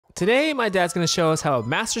Today, my dad's gonna show us how a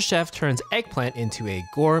master chef turns eggplant into a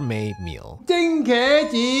gourmet meal. 蒸茄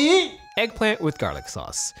子 Eggplant with garlic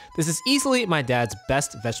sauce. This is easily my dad's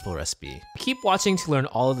best vegetable recipe. Keep watching to learn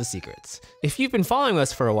all of the secrets. If you've been following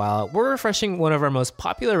us for a while, we're refreshing one of our most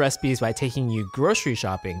popular recipes by taking you grocery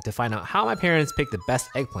shopping to find out how my parents pick the best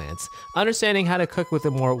eggplants, understanding how to cook with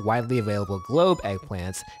the more widely available globe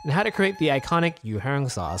eggplants, and how to create the iconic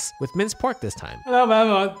yuxiang sauce with minced pork this time. Hello，朋友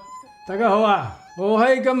們，大家好啊！我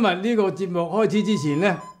喺今日呢個節目開始之前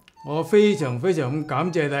呢，我非常咁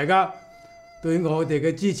感謝大家對我哋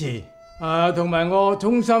嘅支持，同埋我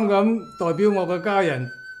衷心咁代表我嘅家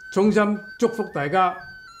人，衷心祝福大家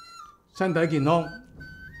身體健康，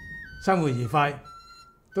生活愉快。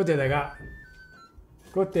多謝大家。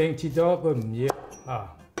個訂切咗佢唔要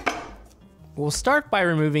啊。We'll start by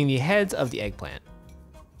removing the heads of the eggplant.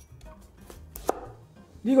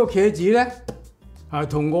 呢個茄子呢，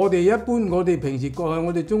同我哋我哋平時過去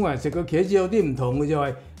我哋中國人食嘅茄子有啲唔同嘅，就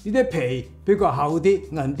係呢啲皮比較厚啲、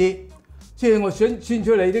韌啲，即係我想穿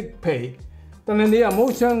出嚟啲皮，但係你又唔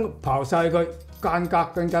好將刨晒佢，間隔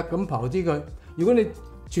咁刨啲佢。如果你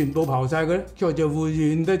全部刨晒佢咧，佢就會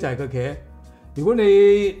軟得滯個茄。如果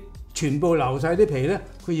你全部留晒啲皮咧，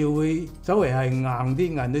佢又會稍微係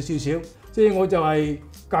硬咗少少。即係我就係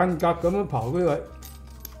間隔咁樣刨佢。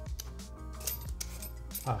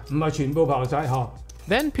唔係全部刨晒嗬。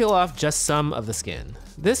Then peel off just some of the skin.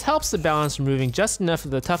 This helps to balance removing just enough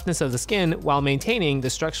of the toughness of the skin while maintaining the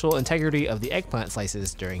structural integrity of the eggplant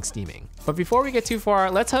slices during steaming. But before we get too far,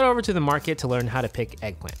 let's head over to the market to learn how to pick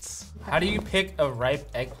eggplants. How do you pick a ripe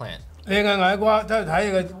eggplant? 你嘅矮瓜都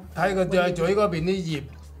睇個嘴嗰邊啲葉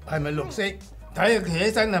係咪綠色，睇佢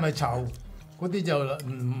起身係咪稠，嗰啲就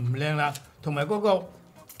唔靚啦。同埋嗰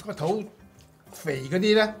個肚肥嗰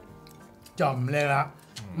啲咧就唔靚啦。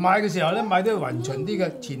買嘅時候咧，買啲勻循啲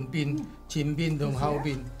嘅，前邊同後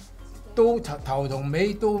邊都頭同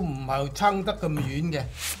尾都唔係撐得咁遠嘅。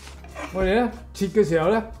我哋咧切嘅時候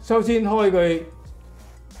咧，首先開佢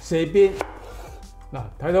四邊，嗱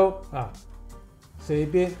睇到四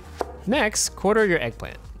邊。Next, quarter your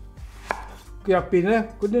eggplant. 入邊咧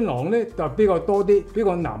嗰啲囊咧就比較多啲，比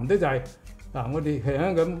較腍啲就係我哋輕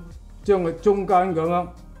輕咁將佢中間咁樣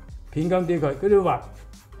片緊啲佢，嗰啲核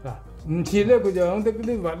唔切咧，佢就響啲嗰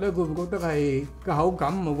啲核咧，佢會覺得係個口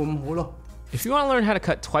感冇咁好咯。If you want to learn how to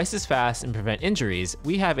cut twice as fast and prevent injuries,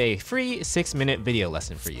 we have a free 6-minute video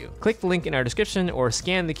lesson for you. Click the link in our description or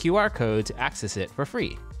scan the QR code to access it for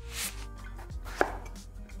free.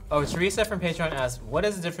 Oh, Teresa from Patreon asked, what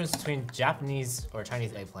is the difference between Japanese or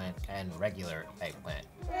Chinese eggplant and regular eggplant?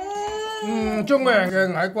 中國人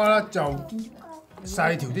嘅矮瓜咧就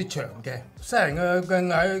細條啲長嘅，西人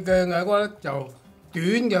嘅矮瓜咧就短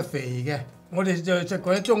嘅肥嘅。我哋就食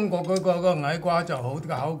過喺中國嗰個矮瓜就好，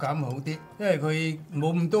個口感好啲，因為佢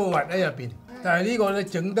冇咁多核喺入邊。但係呢個咧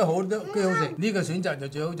整得好都幾好食，呢個選擇就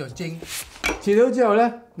最好就蒸。切好之後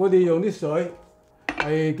咧，我哋用啲水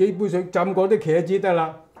係幾杯水浸過啲茄子得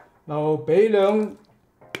啦，然後俾兩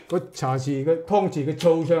個茶匙嘅湯匙嘅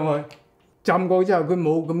醋上去，浸過之後佢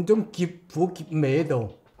冇咁種澀苦澀味喺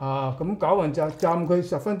度咁攪勻就浸佢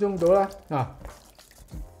10分鐘到啦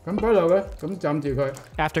咁擺落去，咁浸住佢。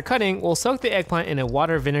After cutting, we'll soak the eggplant in a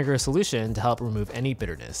water vinegar solution to help remove any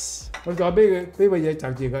bitterness. 我再俾個嘢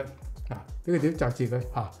擲住佢，俾個碟擲住佢，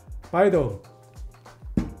擺喺度。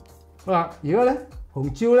好啦，而家咧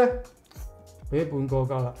紅椒咧俾半個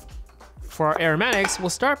夠啦。For our aromatics, we'll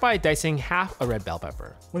start by dicing half a red bell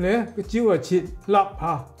pepper. 我哋咧個椒切粒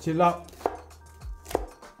切粒。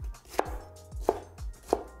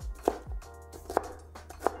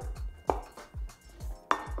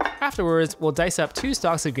Afterwards, we'll dice up 2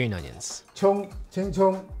 stalks of green onions. 青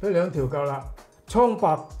葱俾2條夠啦，葱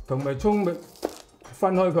白同埋葱末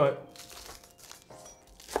分開佢。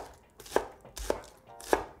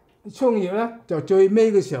葱葉咧就最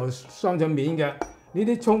尾嘅時候上咗面嘅，呢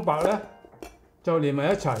啲葱白咧就連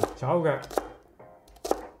埋一齊炒嘅。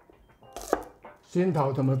蒜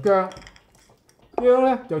頭同埋薑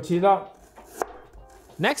咧就切粒。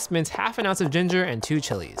Next, mince half an ounce of ginger and 2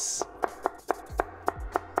 chilies.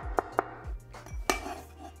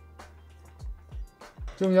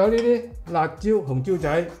 仲有呢啲辣椒、紅椒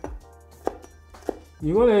仔，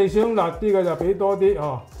如果你想辣啲嘅就俾多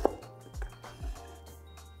啲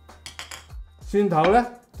蒜頭咧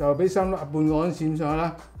就俾3粒半個按線上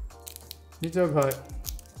啦，搣咗佢。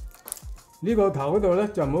呢個頭嗰度咧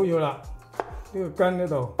就唔好要啦，呢個根嗰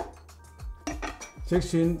度食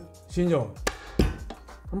蒜蓉，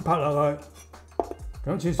咁拍落去，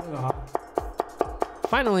咁切碎落下。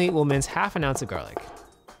Finally, we'll mince half an ounce of garlic.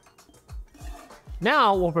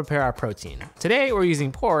 Now we'll prepare our protein. Today we're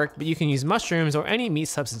using pork, but you can use mushrooms or any meat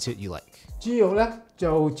substitute you like. 豬肉咧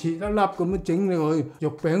就切一粒咁樣整你個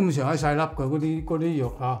肉餅咁上下細粒嘅嗰啲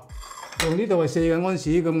肉嚇，用呢度係4嘅安士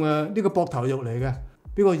咁嘅，呢個膊頭肉嚟嘅，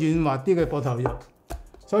比較軟滑啲嘅膊頭肉。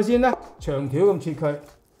首先咧長條咁切佢。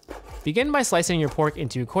Begin by slicing your pork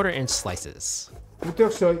into 1/4-inch slices. 要剁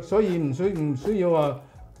碎，所以唔需要話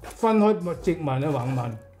分開直紋啊橫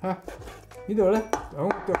紋嚇。呢度咧就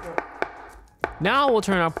剁碎。Now we'll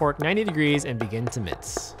turn our pork 90 degrees and begin to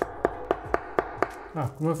mince. 咁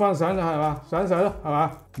咪翻散啦，係嘛？散晒咯，係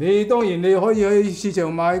嘛？你當然你可以去市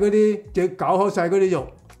場買嗰啲隻搞好晒嗰啲肉，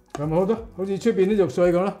咁咪好多，好似出邊啲肉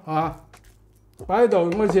碎咁咯，係嘛？擺喺度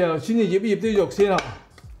咁嘅時候，先至醃啲肉先啊。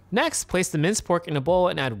Next, place the minced pork in a bowl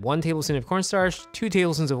and add 1 tablespoon of cornstarch, 2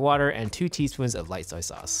 tablespoons of water, and 2 teaspoons of light soy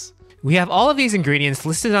sauce. We have all of these ingredients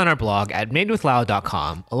listed on our blog at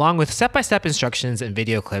madewithlau.com, along with step-by-step instructions and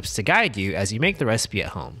video clips to guide you as you make the recipe at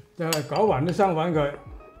home. 就係攪勻啲生粉佢。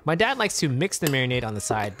 My dad likes to mix the marinade on the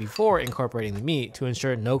side before incorporating the meat to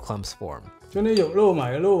ensure no clumps form. 將啲肉撈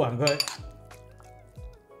埋撈勻佢。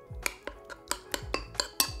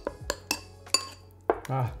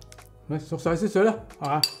咪熟晒啲水啦，係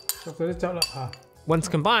嘛？熟晒啲汁啦嚇。Once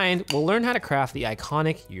combined, we'll learn how to craft the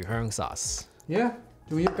iconic yuxiang sauce. Yeah，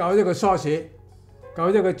 仲要教一個 sauce， 教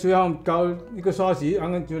一個最後教呢個 sauce 啱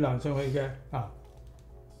啱最難上去嘅2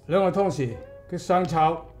個湯匙嘅生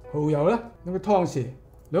抽，蠔油啦，2個湯匙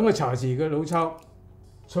，2個茶匙嘅老抽，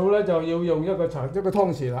醋咧就要用1個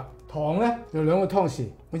湯匙啦，糖咧就2個湯匙，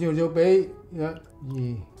我要俾1、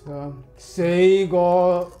2、3、4個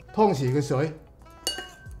湯匙嘅水。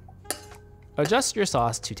 Adjust your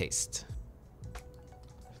sauce to taste.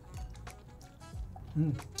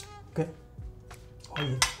 Okay.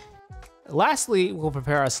 Lastly, we'll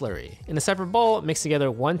prepare our slurry. In a separate bowl, mix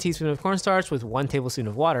together 1 teaspoon of cornstarch with 1 tablespoon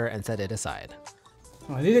of water and set it aside.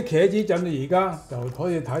 呢啲茄子浸到而家就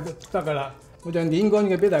可以睇得㗎啦。我就捏乾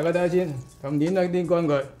佢俾大家睇下先，咁捏乾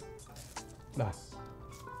佢。嗱，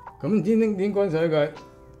咁捏乾水佢。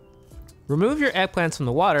Remove your eggplants from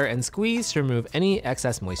the water and squeeze to remove any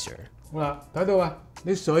excess moisture. 好啦，睇到啊，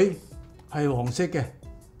啲水係黃色嘅，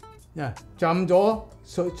浸咗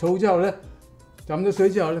醋之後咧，浸咗水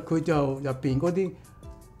之後咧，佢就入邊嗰啲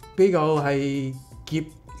比較係澀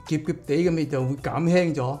地嘅味就會減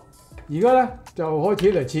輕咗。而家咧就開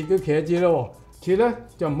始嚟切啲茄子咯喎，切咧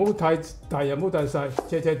就唔好太大又唔好太細，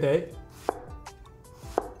斜地，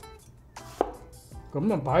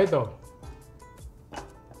咁啊擺喺度，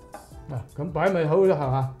咁擺咪好啦，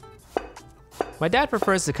係嘛？ My dad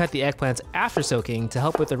prefers to cut the eggplants after soaking to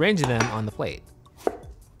help with arranging them on the plate.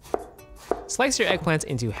 Slice your eggplants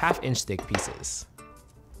into 1/2-inch thick pieces.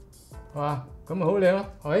 係嘛？咁咪好靚咯，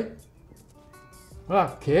係咪？好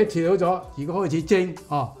啦，茄切好咗，而家開始蒸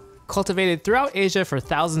哦。 Cultivated throughout Asia for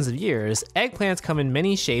thousands of years, eggplants come in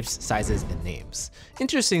many shapes, sizes, and names.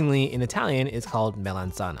 Interestingly, in Italian, it's called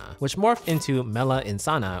melanzana, which morphed into mela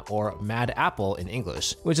insana, or mad apple in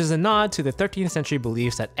English, which is a nod to the 13th century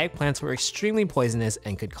beliefs that eggplants were extremely poisonous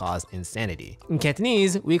and could cause insanity. In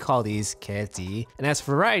Cantonese, we call these kezi, and as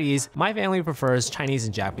for varieties, my family prefers Chinese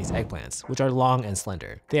and Japanese eggplants, which are long and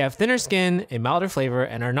slender. They have thinner skin, a milder flavor,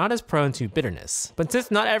 and are not as prone to bitterness. But since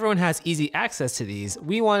not everyone has easy access to these,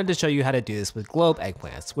 we wanted to show you how to do this with globe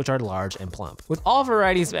eggplants, which are large and plump. With all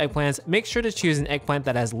varieties of eggplants, make sure to choose an eggplant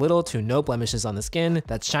that has little to no blemishes on the skin,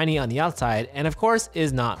 that's shiny on the outside, and of course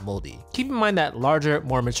is not moldy. Keep in mind that larger,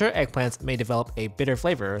 more mature eggplants may develop a bitter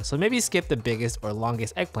flavor, so maybe skip the biggest or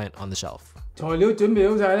longest eggplant on the shelf. 材料準備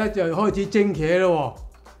好晒咧，就開始蒸茄咯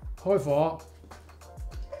喎，開火，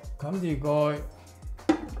冚住蓋，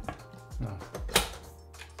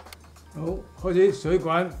好，開始水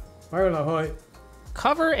滾，擺佢落去。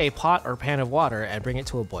 Cover a pot or pan of water and bring it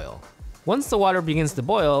to a boil. Once the water begins to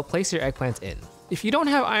boil, place your eggplants in. If you don't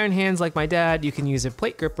have iron hands like my dad, you can use a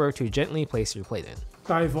plate gripper to gently place your plate in.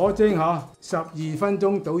 大火蒸下，12分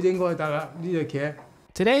鐘到應該得啦，呢隻茄。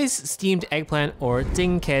 Today's steamed eggplant, or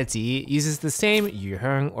ding kezi, uses the same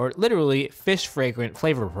yuxiang, or literally fish fragrant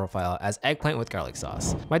flavor profile as eggplant with garlic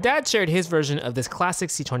sauce. My dad shared his version of this classic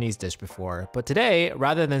Sichuanese dish before, but today,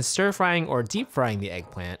 rather than stir frying or deep frying the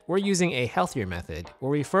eggplant, we're using a healthier method,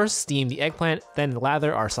 where we first steam the eggplant, then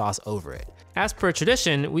lather our sauce over it. As per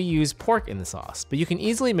tradition, we use pork in the sauce, but you can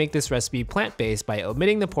easily make this recipe plant-based by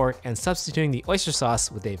omitting the pork and substituting the oyster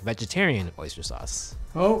sauce with a vegetarian oyster sauce.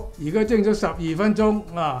 好，而家蒸咗12分鐘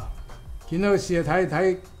啊，見到佢試下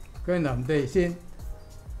睇佢腍地先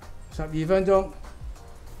，12分鐘，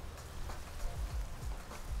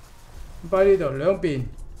擺呢度兩邊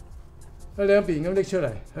咁拎出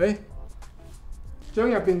嚟，將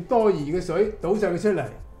入邊多餘嘅水倒晒佢出嚟，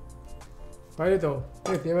擺喺度，呢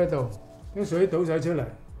個碟喺度，啲水倒晒出嚟，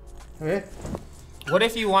係咪？ What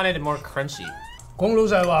if you wanted it more crunchy? 講老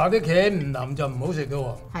實話，啲茄唔腍就唔好食嘅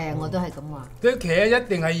喎。係啊，我都係咁話。啲茄一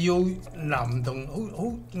定係要腍同好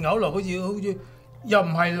咬落好似又唔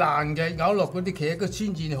係爛嘅，咬落嗰啲茄個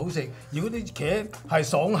先至好食。如果啲茄係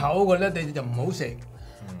爽口嘅咧，你就唔好食。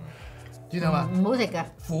知道嘛？唔好食嘅。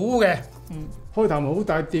苦嘅。開頭好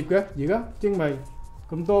大碟嘅，而家蒸咪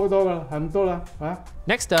咁多㗎啦，係咁多啦嚇。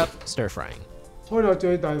Next up, stir frying. 開到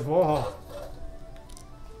最大火候。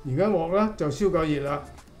而家鑊咧就燒夠熱啦，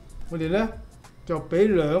我哋咧就俾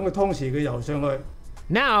2個湯匙嘅油上去。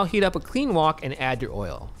Now heat up a clean wok and add your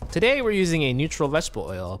oil. Today we're using a neutral vegetable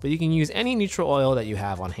oil, but you can use any neutral oil that you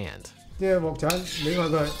have on hand. 呢個鑊鏟擰開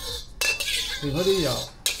佢，填嗰啲油，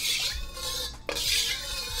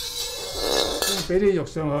俾啲肉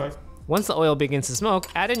上去。Once the oil begins to smoke,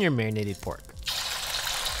 add in your marinated pork.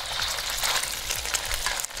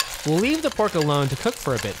 We'll leave the pork alone to cook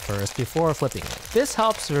for a bit first before flipping it. This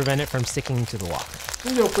helps to prevent it from sticking to the wok.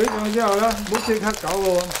 啲肉俾上去之後咧，唔好即刻搞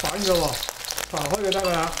嘅喎，反嘅喎，刨開就得㗎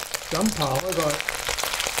啦，就咁刨開佢，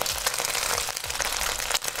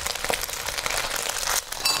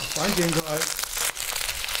反轉佢。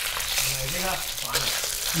唔係即刻反。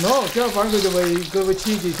唔好，即刻反佢就會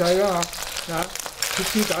黐住晒㗎嘛，啊，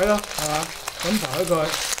黐底咯，係嘛？咁刨開佢。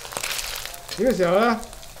呢個時候咧，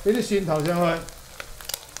俾啲蒜頭上去。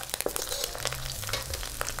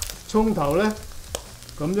葱頭咧，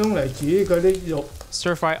咁樣嚟煮嗰啲肉。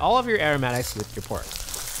Stir fry all of your aromatics with your pork.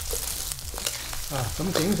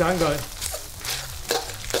 咁整散佢，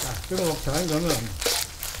將個鑊鏟咁樣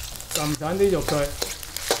撳散啲肉佢，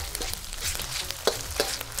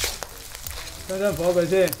熄火佢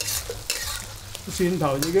先。蒜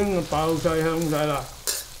頭已經爆晒香晒啦，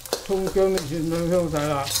葱薑啲蒜香晒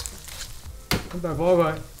啦，咁大火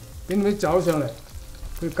佢，俾啲酒上嚟，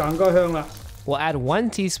佢更加香啦。We'll add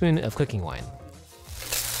 1 teaspoon of cooking wine.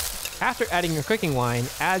 After adding your cooking wine,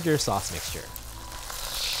 add your sauce mixture.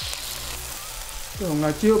 啲紅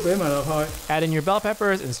辣椒俾埋落去。Add in your bell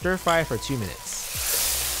peppers and stir fry for 2 minutes.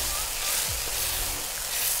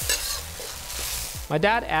 My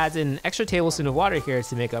dad adds an extra tablespoon of water here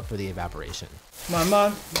to make up for the evaporation. 慢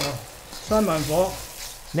慢閂慢火。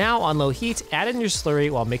Now on low heat, add in your slurry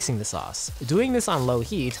while mixing the sauce. Doing this on low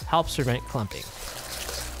heat helps prevent clumping.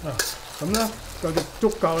 咁咧就足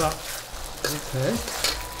夠啦。OK，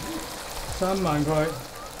 閂慢佢，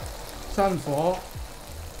閂火，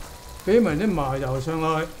俾埋啲麻油上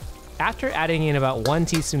去。After adding in about 1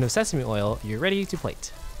 teaspoon of sesame oil, you're ready to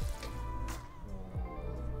plate.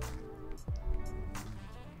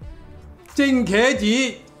 蒸茄子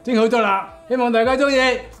蒸好咗啦，希望大家中意。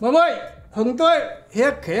妹妹，紅堆吃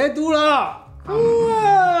茄都啦！哇！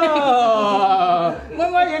妹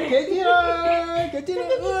妹吃茄子啦，茄子啦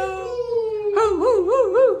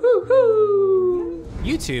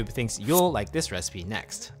！YouTube thinks you'll like this recipe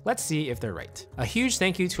next. Let's see if they're right. A huge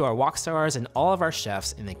thank you to our wok stars and all of our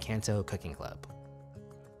chefs in the CANTO Cooking Club.